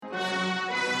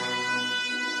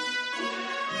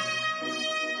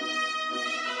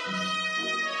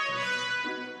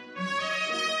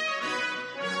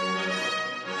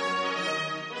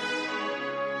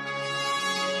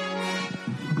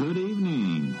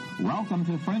Welcome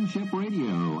to Friendship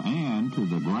Radio and to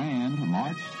the Grand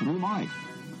March Through Life.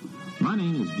 My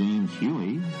name is James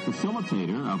Huey,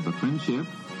 facilitator of the Friendship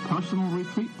Personal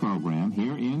Retreat Program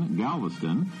here in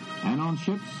Galveston and on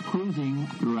ships cruising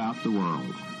throughout the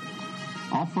world.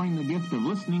 Offering the gift of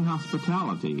listening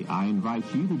hospitality, I invite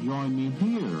you to join me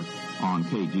here on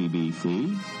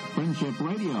KGBC, Friendship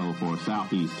Radio for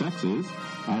Southeast Texas,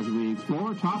 as we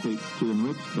explore topics to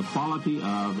enrich the quality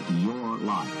of your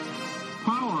life.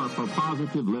 Power for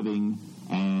positive living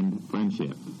and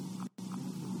friendship.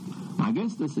 My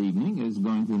guest this evening is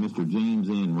going to be Mr. James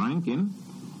N. Rankin,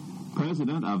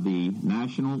 president of the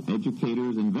National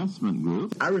Educators Investment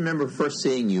Group. I remember first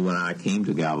seeing you when I came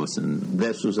to Galveston.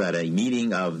 This was at a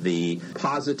meeting of the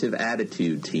Positive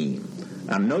Attitude team.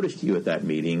 I noticed you at that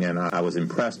meeting, and I was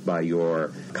impressed by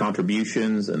your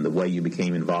contributions and the way you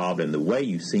became involved and the way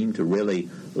you seemed to really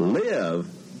live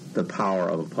the power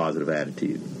of a positive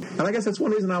attitude. And I guess that's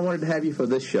one reason I wanted to have you for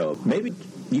this show. Maybe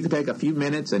you could take a few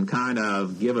minutes and kind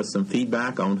of give us some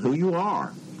feedback on who you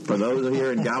are, for those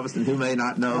here in Galveston who may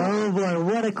not know. Oh, boy,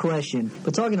 what a question.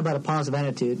 But talking about a positive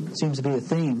attitude seems to be a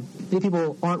theme. Many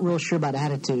people aren't real sure about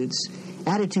attitudes.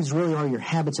 Attitudes really are your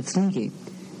habits of thinking.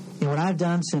 And what I've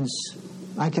done since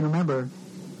I can remember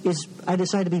is I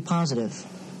decided to be positive.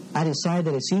 I decided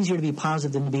that it's easier to be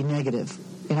positive than to be negative.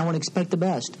 And I want to expect the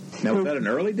best. Now, was that an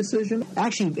early decision?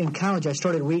 Actually, in college, I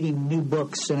started reading new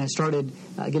books, and I started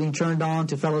getting turned on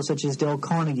to fellows such as Dale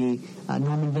Carnegie,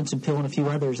 Norman Vincent Peale, and a few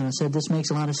others, and I said, this makes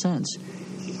a lot of sense.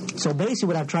 So basically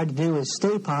what I've tried to do is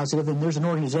stay positive, and there's an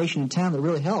organization in town that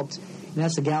really helped, and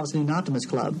that's the Galveston Optimist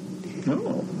Club.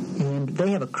 Oh. And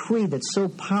they have a creed that's so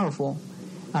powerful,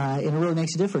 and it really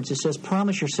makes a difference. It says,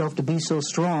 promise yourself to be so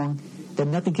strong that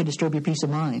nothing can disturb your peace of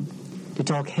mind. To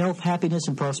talk health, happiness,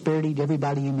 and prosperity to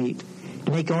everybody you meet.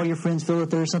 To make all your friends feel that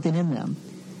there is something in them.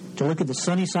 To look at the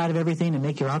sunny side of everything and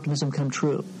make your optimism come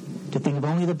true. To think of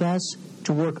only the best,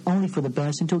 to work only for the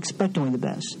best, and to expect only the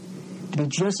best. To be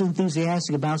just as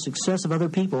enthusiastic about success of other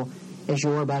people as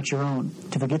you are about your own.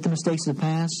 To forget the mistakes of the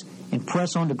past and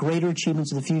press on to greater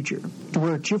achievements of the future. To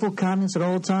wear a cheerful countenance at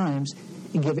all times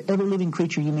and give every living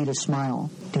creature you meet a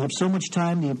smile. To have so much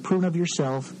time to improve of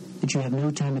yourself that you have no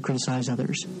time to criticize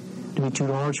others. To be too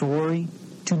large for worry,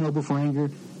 too noble for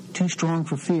anger, too strong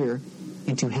for fear,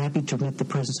 and too happy to admit the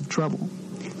presence of trouble.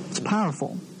 It's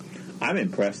powerful. I'm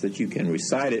impressed that you can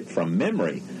recite it from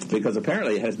memory, because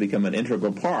apparently it has become an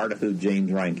integral part of who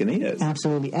James Rankin is.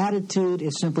 Absolutely. Attitude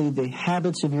is simply the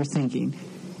habits of your thinking.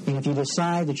 And if you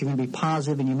decide that you're going to be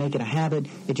positive and you make it a habit,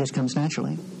 it just comes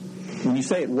naturally. When you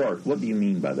say it works, what do you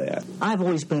mean by that? I've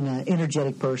always been an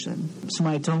energetic person.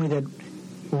 Somebody told me that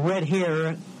red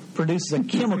hair produces a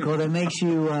chemical that makes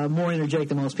you more energetic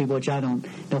than most people, which I don't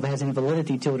know if it has any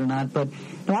validity to it or not. But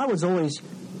I was always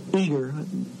eager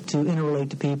to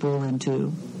interrelate to people and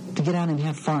to get out and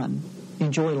have fun,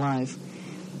 enjoy life.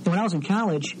 And when I was in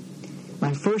college,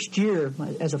 my first year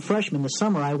as a freshman, the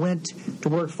summer, I went to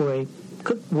work for a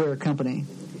cookware company.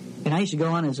 And I used to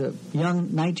go on as a young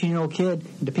 19-year-old kid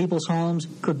into people's homes,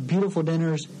 cook beautiful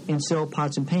dinners, and sell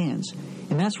pots and pans.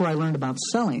 And that's where I learned about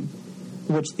selling,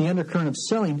 which the undercurrent of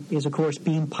selling is, of course,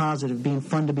 being positive, being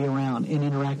fun to be around, and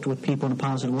interact with people in a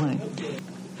positive way.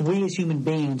 We as human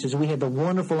beings, we have the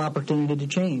wonderful opportunity to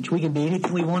change. We can be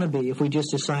anything we want to be if we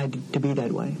just decide to be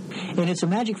that way. And it's a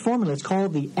magic formula. It's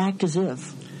called the act as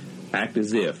if. Act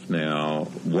as if. Now,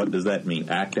 what does that mean,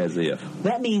 act as if?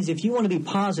 That means if you want to be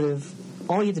positive,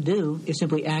 all you have to do is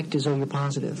simply act as though you're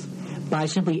positive. By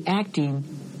simply acting,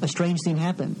 a strange thing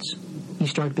happens. You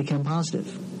start to become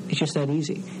positive. It's just that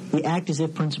easy. The act as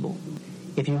if principle.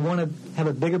 If you want to have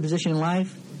a bigger position in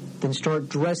life, then start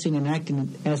dressing and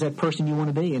acting as that person you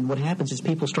want to be. And what happens is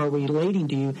people start relating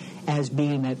to you as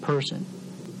being that person.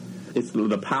 It's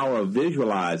the power of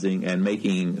visualizing and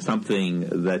making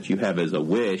something that you have as a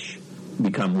wish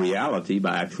become reality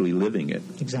by actually living it.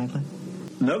 Exactly.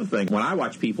 Another thing, when I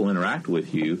watch people interact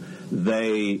with you,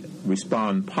 they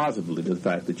respond positively to the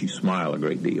fact that you smile a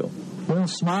great deal. Well,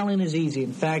 smiling is easy.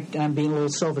 In fact, I'm being a little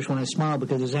selfish when I smile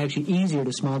because it's actually easier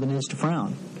to smile than it is to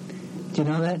frown. Do you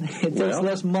know that? It takes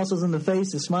less muscles in the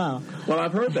face to smile. Well,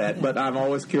 I've heard that, but I'm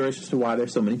always curious as to why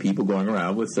there's so many people going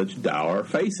around with such dour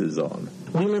faces on.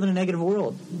 We live in a negative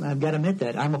world. I've got to admit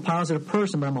that. I'm a positive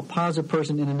person, but I'm a positive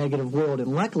person in a negative world.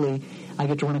 And luckily, I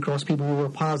get to run across people who are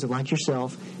positive, like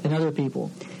yourself and other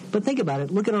people. But think about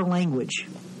it. Look at our language.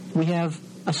 We have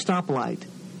a stoplight.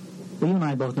 Well, you and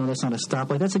I both know that's not a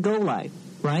stoplight. That's a go light,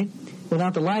 right?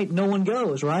 Without the light, no one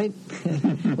goes, right?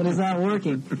 When it's not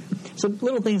working. So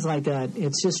little things like that.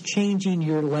 It's just changing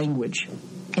your language.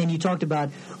 And you talked about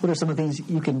what are some of the things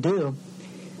you can do.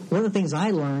 One of the things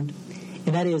I learned,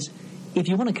 and that is if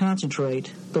you want to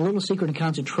concentrate, the little secret in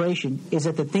concentration is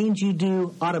that the things you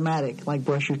do automatic, like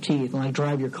brush your teeth and like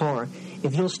drive your car,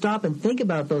 if you'll stop and think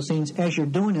about those things as you're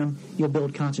doing them, you'll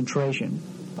build concentration.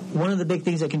 One of the big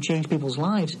things that can change people's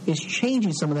lives is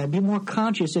changing some of that. Be more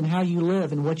conscious in how you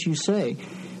live and what you say.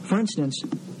 For instance,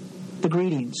 the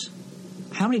greetings.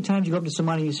 How many times you go up to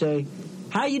somebody and you say,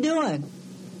 "How you doing?"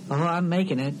 "Oh, I'm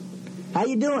making it." "How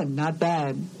you doing?" "Not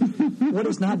bad." What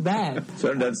is not bad?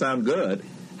 Certainly doesn't sound good.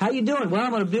 "How you doing?" "Well,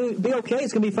 I'm going to be okay.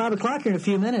 It's going to be 5 o'clock here in a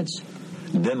few minutes."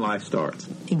 Then life starts.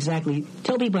 Exactly.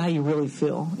 Tell people how you really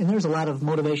feel. And there's a lot of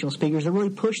motivational speakers that really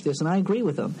push this, and I agree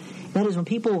with them. That is, when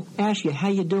people ask you, "How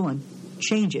you doing?"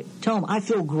 change it. Tell them, "I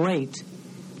feel great."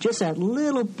 Just that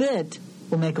little bit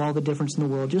will make all the difference in the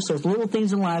world. Just those little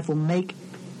things in life will make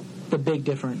the big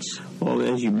difference. Well,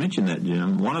 as you mentioned that,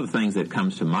 Jim, one of the things that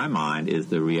comes to my mind is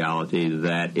the reality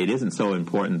that it isn't so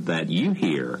important that you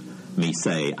hear me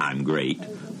say I'm great,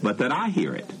 but that I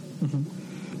hear it.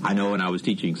 Mm-hmm. I know when I was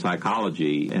teaching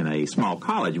psychology in a small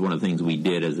college, one of the things we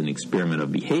did as an experiment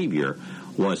of behavior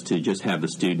was to just have the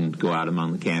student go out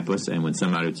among the campus, and when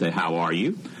somebody would say, "How are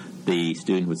you?" the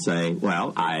student would say,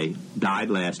 "Well, I died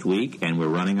last week and we're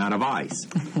running out of ice."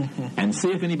 And see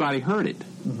if anybody heard it.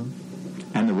 Mm-hmm.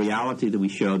 And the reality that we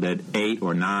showed that 8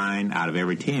 or 9 out of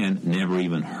every 10 never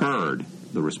even heard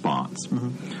the response.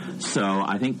 Mm-hmm. So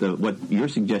I think what you're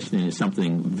suggesting is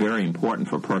something very important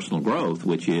for personal growth,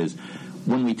 which is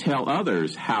when we tell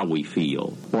others how we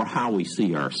feel or how we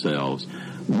see ourselves,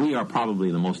 we are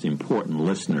probably the most important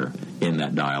listener in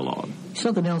that dialogue.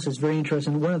 Something else that's very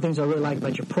interesting, one of the things I really like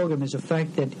about your program is the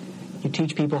fact that you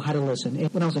teach people how to listen.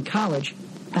 When I was in college,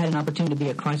 I had an opportunity to be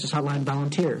a crisis hotline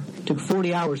volunteer. It took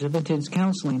 40 hours of intense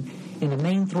counseling, and the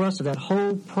main thrust of that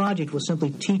whole project was simply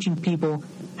teaching people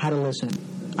how to listen.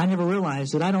 I never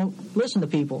realized that I don't listen to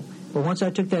people. But once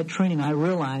I took that training, I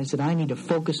realized that I need to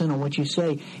focus in on what you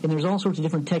say. And there's all sorts of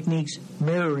different techniques: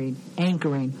 mirroring,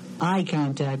 anchoring, eye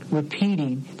contact,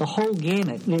 repeating, the whole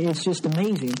gamut. It's just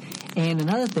amazing. And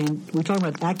another thing, we talk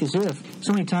about act as if.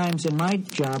 So many times in my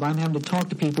job, I'm having to talk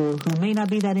to people who may not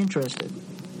be that interested.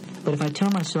 But if I tell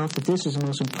myself that this is the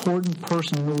most important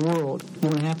person in the world, you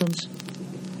know what happens?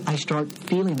 I start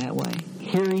feeling that way.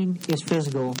 Hearing is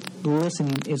physical.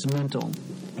 Listening is mental.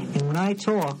 And when I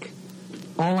talk,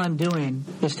 all I'm doing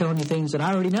is telling you things that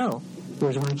I already know.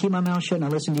 Whereas when I keep my mouth shut and I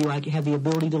listen to you, I have the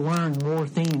ability to learn more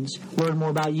things, learn more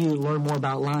about you, learn more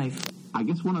about life. I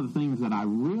guess one of the things that I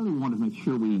really wanted to make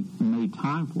sure we made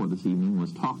time for this evening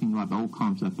was talking about the whole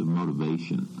concept of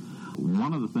motivation.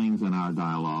 One of the things in our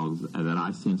dialogues that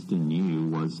I sensed in you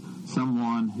was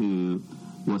someone who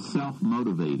was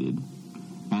self-motivated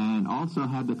and also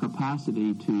had the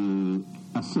capacity to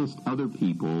assist other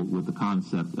people with the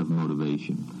concept of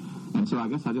motivation. And so I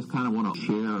guess I just kind of want to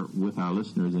share with our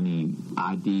listeners any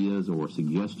ideas or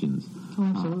suggestions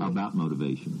about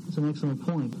motivation. That's an excellent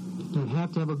point. You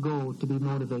have to have a goal to be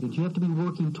motivated. You have to be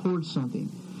working towards something.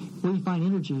 Where you find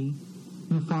energy,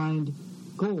 you find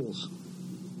goals.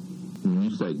 When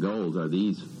you say goals, are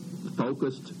these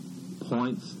focused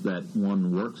points that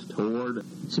one works toward?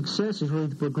 Success is really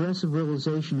the progressive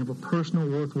realization of a personal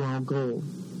worthwhile goal.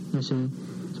 You see?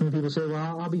 So many people say,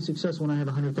 well, I'll be successful when I have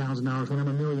 $100,000, when I'm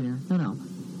a millionaire. No.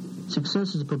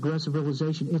 Success is a progressive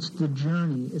realization. It's the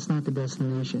journey. It's not the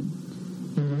destination.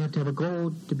 And you have to have a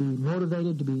goal to be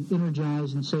motivated, to be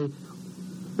energized, and say,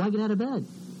 why get out of bed?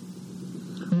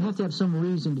 You have to have some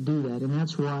reason to do that, and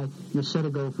that's why you set a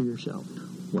goal for yourself.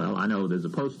 Well, I know there's a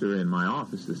poster in my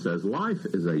office that says life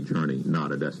is a journey,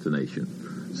 not a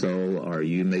destination. So are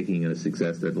you making it a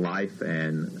success that life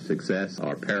and success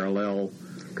are parallel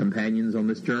companions on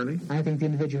this journey? I think the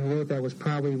individual who wrote that was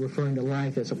probably referring to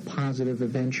life as a positive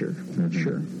adventure. Not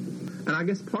sure. And I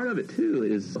guess part of it, too,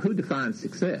 is who defines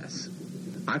success?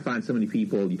 I find so many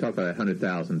people, you talk about that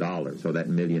 $100,000 or that $1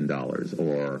 million,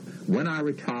 or when I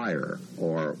retire,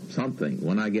 or something,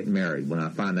 when I get married, when I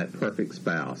find that perfect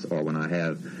spouse, or when I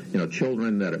have,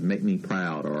 children that make me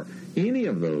proud, or any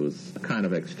of those kind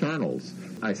of externals.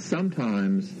 I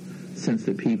sometimes sense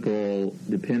that people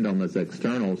depend on those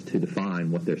externals to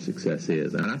define what their success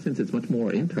is. And I sense it's much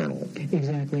more internal.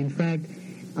 Exactly. In fact,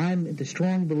 I'm the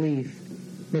strong belief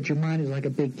that your mind is like a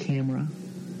big camera.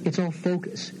 It's all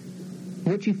focus.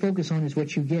 What you focus on is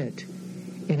what you get.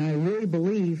 And I really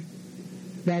believe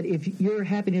that if your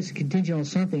happiness is contingent on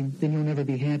something, then you'll never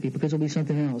be happy because it'll be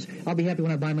something else. I'll be happy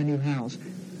when I buy my new house.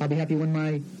 I'll be happy when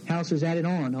my house is added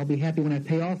on. I'll be happy when I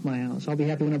pay off my house. I'll be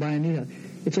happy when I buy a new house.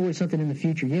 It's always something in the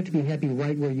future. You have to be happy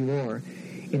right where you are.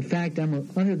 In fact, I'm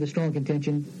under the strong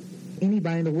contention,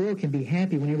 anybody in the world can be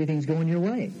happy when everything's going your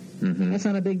way. That's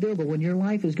not a big deal. But when your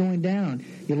life is going down,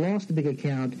 you lost a big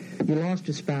account, you lost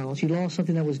a spouse, you lost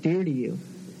something that was dear to you,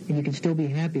 and you can still be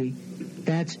happy,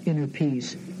 that's inner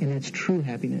peace, and that's true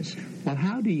happiness. Well,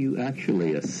 how do you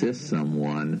actually assist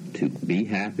someone to be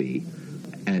happy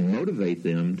and motivate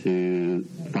them to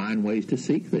find ways to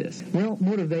seek this? Well,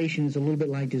 motivation is a little bit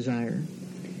like desire.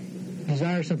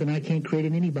 Desire is something I can't create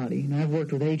in anybody. And I've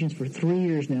worked with agents for 3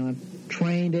 years now. I've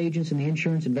trained agents in the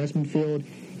insurance investment field,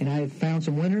 and I've found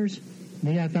some winners.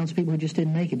 Maybe I found some people who just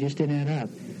didn't make it, just didn't add up.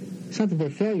 It's not that they're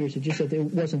failures, it's just that it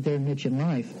wasn't their niche in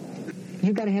life.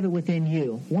 You've got to have it within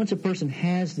you. Once a person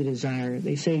has the desire,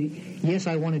 they say, yes,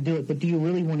 I want to do it, but do you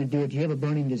really want to do it? Do you have a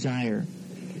burning desire?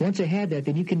 Once they have that,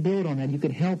 then you can build on that. You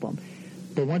can help them.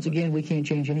 But once again, we can't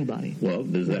change anybody. Well,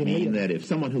 does that mean that if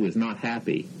someone who is not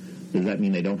happy, does that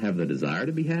mean they don't have the desire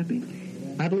to be happy?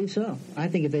 I believe so. I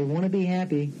think if they want to be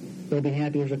happy, they'll be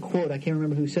happy. There's a quote, I can't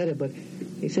remember who said it, but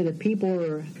they said that people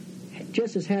are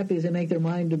just as happy as they make their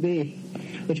mind to be,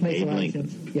 which makes a lot of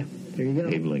sense. Yeah, there you go.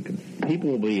 Abe Lincoln. People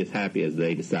will be as happy as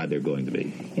they decide they're going to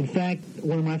be. In fact,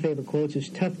 one of my favorite quotes is,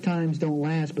 tough times don't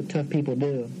last, but tough people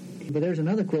do. But there's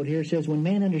another quote here. It says, when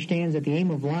man understands that the aim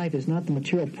of life is not the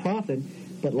material profit,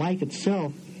 but life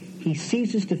itself, he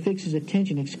ceases to fix his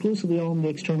attention exclusively on the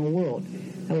external world.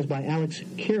 That was by Alex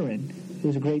Kieran, who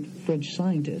was a great French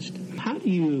scientist. How do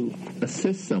you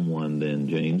assist someone then,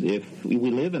 James, if we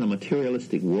live in a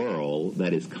materialistic world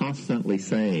that is constantly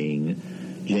saying,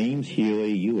 James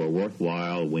Huey, you are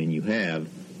worthwhile when you have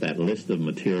that list of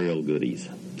material goodies?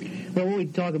 Well, what we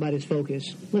talk about is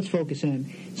focus. Let's focus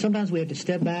in. Sometimes we have to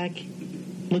step back,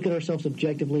 look at ourselves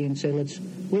objectively, and say,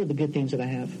 what are the good things that I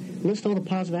have? List all the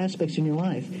positive aspects in your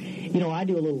life. You know, I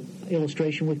do a little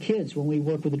illustration with kids when we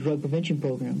work with the drug prevention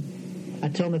program. I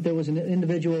tell them that there was an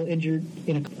individual injured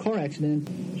in a car accident.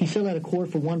 He settled out of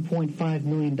court for $1.5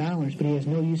 million, but he has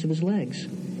no use of his legs.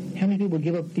 How many people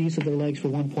give up the use of their legs for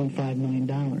 $1.5 million?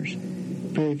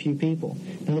 Very few people.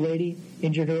 Another lady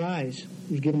injured her eyes.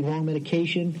 Was given the wrong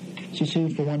medication. She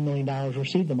sued for $1 million,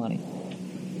 received the money.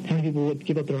 How many people would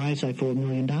give up their eyesight for $1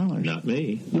 million? Not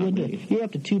me. You wouldn't do it. You're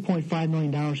up to $2.5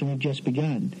 million and we've just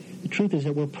begun. The truth is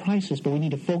that we're priceless, but we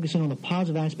need to focus in on the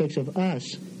positive aspects of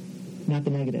us, not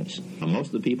the negatives. Most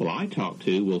of the people I talk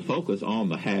to will focus on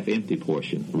the half-empty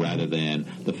portion rather than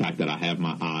the fact that I have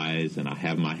my eyes and I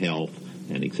have my health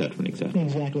and et cetera and et cetera.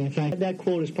 Exactly. In fact, that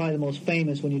quote is probably the most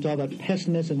famous when you talk about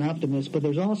pessimists and optimists, but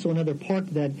there's also another part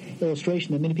to that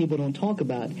illustration that many people don't talk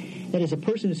about. That is, a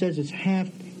person who says it's half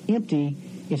empty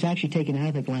is actually taken out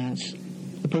of the glass.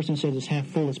 The person who says it's half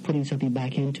full is putting something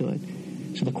back into it.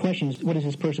 So the question is, what is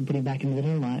this person putting back into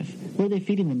their life? Where are they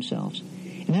feeding themselves?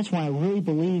 And that's why I really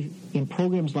believe in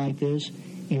programs like this,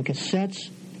 in cassettes,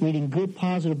 reading good,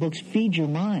 positive books. Feed your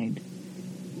mind.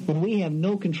 When we have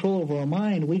no control over our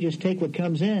mind, we just take what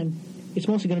comes in, it's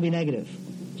mostly going to be negative.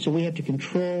 So we have to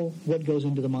control what goes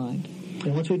into the mind.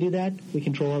 And once we do that, we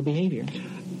control our behavior.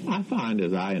 I find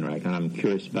as I interact, and I'm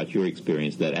curious about your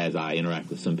experience, that as I interact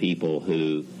with some people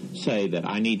who say that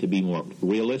I need to be more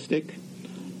realistic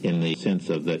in the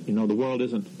sense of that, you know, the world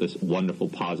isn't this wonderful,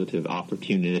 positive,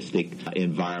 opportunistic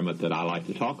environment that I like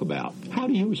to talk about. How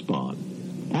do you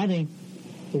respond? I think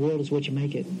the world is what you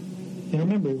make it. And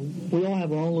remember, we all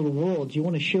have our own little worlds. You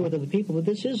want to share with other people, but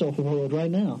this is our world right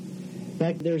now. In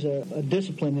fact, there's a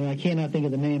discipline there. I cannot think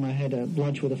of the name. I had a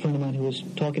lunch with a friend of mine who was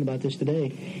talking about this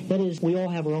today. That is, we all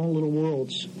have our own little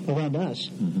worlds around us.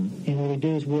 Mm-hmm. And what we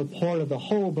do is we're part of the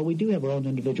whole, but we do have our own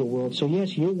individual world. So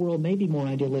yes, your world may be more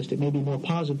idealistic, may be more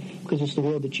positive, because it's the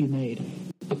world that you made.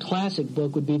 A classic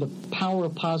book would be The Power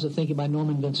of Positive Thinking by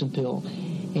Norman Vincent Peale.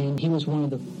 And he was one of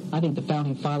the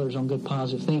founding fathers on good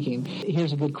positive thinking.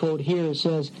 Here's a good quote here. It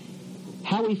says,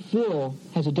 how we feel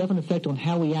has a definite effect on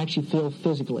how we actually feel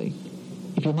physically.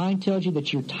 If your mind tells you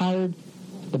that you're tired,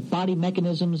 the body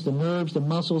mechanisms, the nerves, the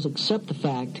muscles accept the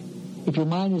fact. If your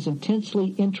mind is intensely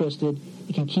interested,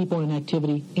 it can keep on an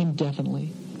activity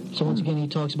indefinitely. So once again, he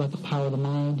talks about the power of the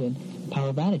mind and power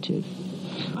of attitude.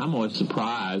 I'm always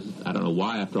surprised, I don't know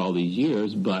why after all these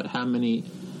years, but how many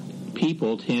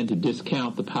people tend to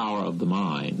discount the power of the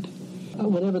mind.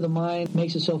 Whatever the mind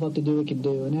makes itself up to do, it can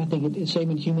do. And I think it's the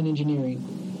same in human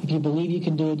engineering. If you believe you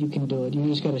can do it, you can do it. You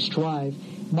just got to strive.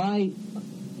 My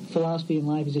philosophy in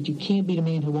life is that you can't beat a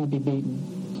man who won't be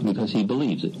beaten. Because he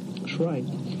believes it. That's right.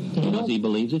 Because he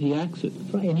believes it, he acts it.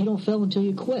 Right, and you don't fail until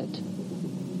you quit.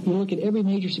 You look at every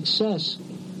major success,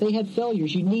 they had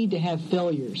failures. You need to have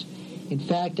failures. In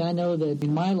fact, I know that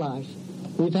in my life,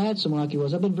 we've had some rocky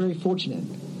roads. I've been very fortunate.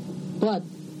 But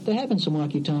there have been some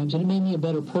rocky times, and it made me a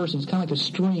better person. It's kind of like a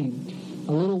stream,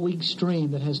 a little weak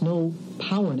stream that has no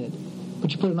power in it.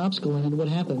 But you put an obstacle in it, and what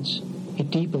happens? It it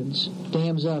deepens,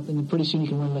 dams up, and then pretty soon you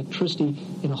can run electricity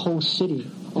in a whole city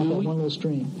off that one little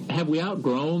stream. Have we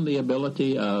outgrown the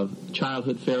ability of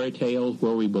childhood fairy tales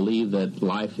where we believe that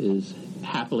life is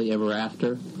happily ever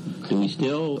after? Do we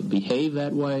still behave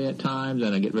that way at times,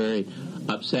 and I get very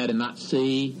upset and not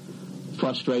see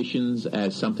frustrations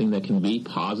as something that can be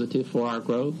positive for our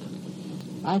growth?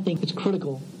 I think it's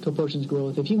critical to a person's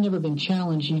growth. If you've never been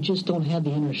challenged, you just don't have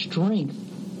the inner strength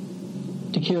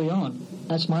to carry on.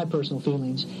 That's my personal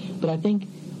feelings. But I think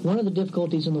one of the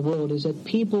difficulties in the world is that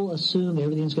people assume that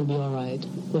everything's going to be all right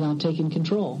without taking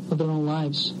control of their own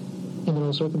lives and their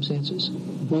own circumstances.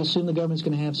 We assume the government's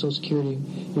going to have Social Security.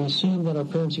 We assume that our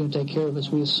parents are going to take care of us.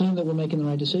 We assume that we're making the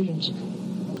right decisions.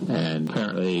 And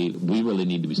apparently we really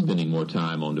need to be spending more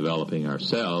time on developing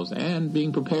ourselves and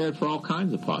being prepared for all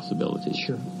kinds of possibilities.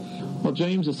 Sure. Well,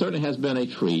 James, it certainly has been a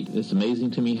treat. It's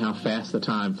amazing to me how fast the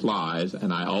time flies,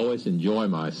 and I always enjoy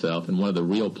myself. And one of the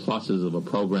real pluses of a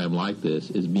program like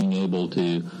this is being able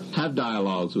to have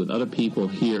dialogues with other people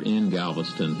here in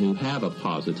Galveston who have a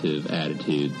positive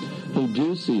attitude, who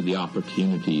do see the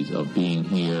opportunities of being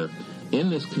here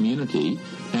in this community,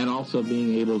 and also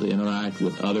being able to interact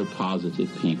with other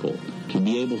positive people, to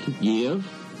be able to give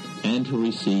and to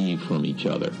receive from each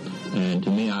other. And to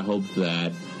me, I hope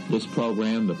that this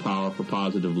program, The Power for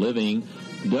Positive Living,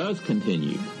 does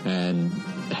continue. And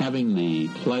having the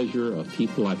pleasure of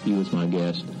people like you as my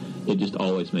guest, it just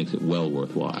always makes it well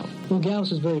worthwhile. Well,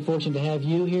 Galveston is very fortunate to have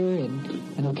you here, and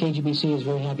I know KGBC is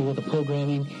very happy with the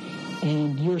programming,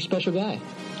 and you're a special guy.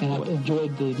 And I've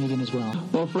enjoyed the meeting as well.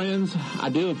 Well, friends, I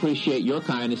do appreciate your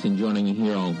kindness in joining me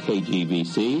here on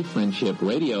KGBC, Friendship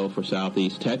Radio for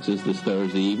Southeast Texas this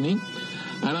Thursday evening.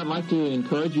 And I'd like to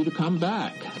encourage you to come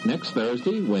back next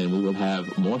Thursday when we will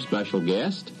have more special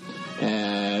guests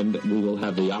and we will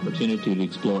have the opportunity to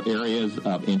explore areas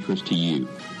of interest to you.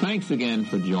 Thanks again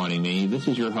for joining me. This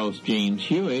is your host, James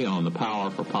Huey, on The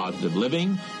Power for Positive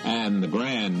Living and the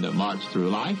Grand March Through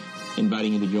Life,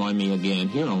 inviting you to join me again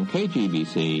here on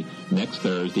KGBC next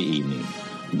Thursday evening.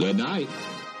 Good night.